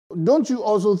Don't you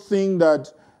also think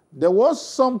that there was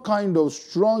some kind of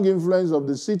strong influence of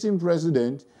the sitting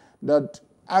president that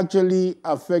actually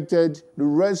affected the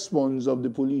response of the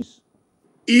police?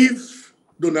 If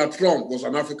Donald Trump was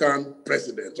an African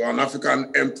president or an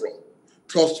African emperor,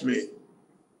 trust me,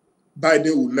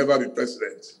 Biden would never be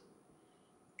president.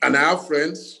 And I have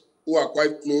friends who are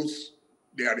quite close,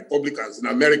 they are Republicans in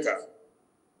America,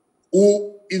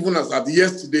 who, even as of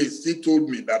yesterday, still told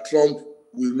me that Trump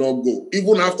will not go.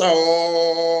 Even after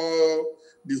all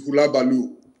the hula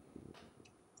baloo.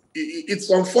 It's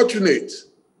unfortunate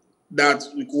that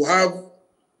we could have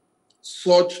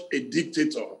such a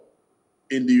dictator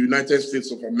in the United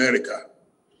States of America.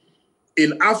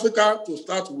 In Africa, to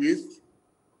start with,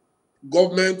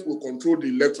 government will control the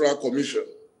Electoral Commission.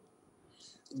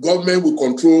 Government will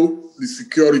control the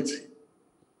security.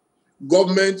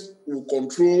 Government will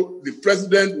control, the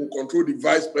president will control the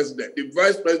vice president. The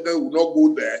vice president will not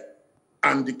go there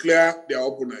and declare their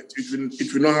opponent.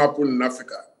 It will not happen in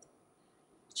Africa.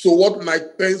 So what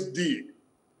Mike Pence did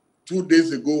 2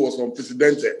 days ago was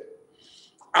unprecedented.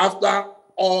 After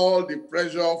all the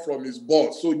pressure from his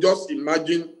boss. So just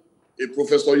imagine a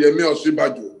Professor Yemi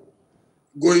Osinbajo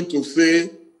going to say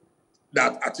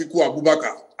that Atiku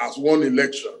Abubakar has won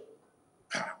election.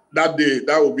 That day,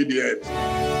 that will be the end.